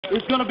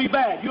it's going to be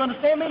bad. You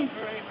understand me?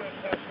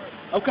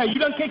 Okay, you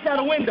done kicked out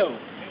a window.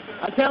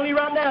 I'm telling you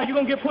right now, you're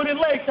going to get put in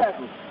leg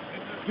shackles.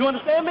 You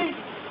understand me?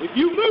 If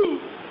you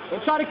move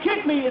and try to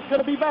kick me, it's going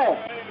to be bad.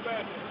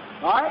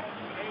 All right?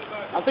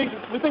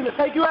 We think to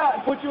take you out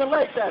and put you in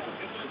leg shackles.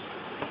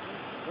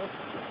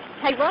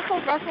 Hey, Russell,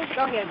 go ahead.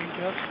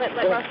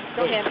 Let Russell,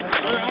 go ahead.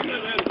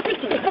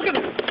 Look at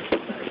him.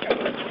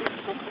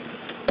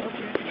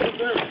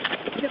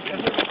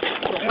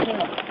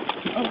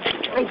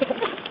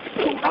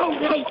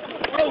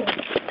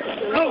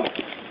 Oh.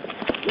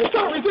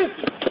 Stop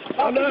resisting.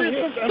 Stop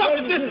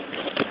resisting.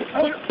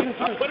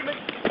 Put him in.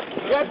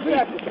 Grab the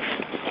shackle.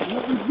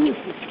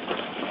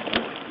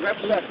 Grab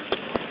the shackle.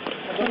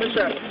 Put him in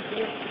shackle.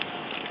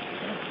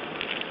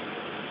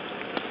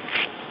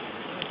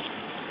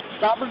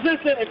 Stop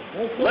resisting.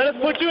 Let us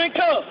put you in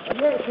cuffs.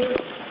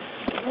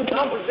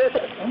 Stop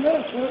resisting.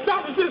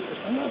 Stop resisting.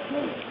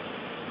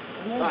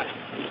 All right.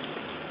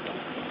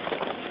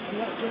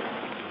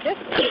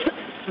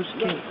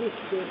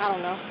 I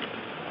don't know.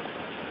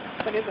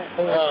 What is it?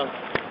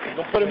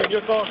 Gonna put him in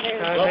your car?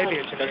 Maybe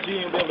it's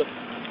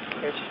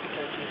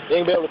she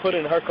ain't be able to put it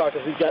in her car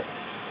because he's got.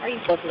 Are you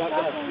busted out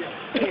there.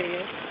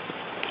 serious?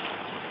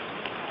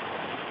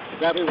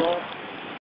 Grab his arm.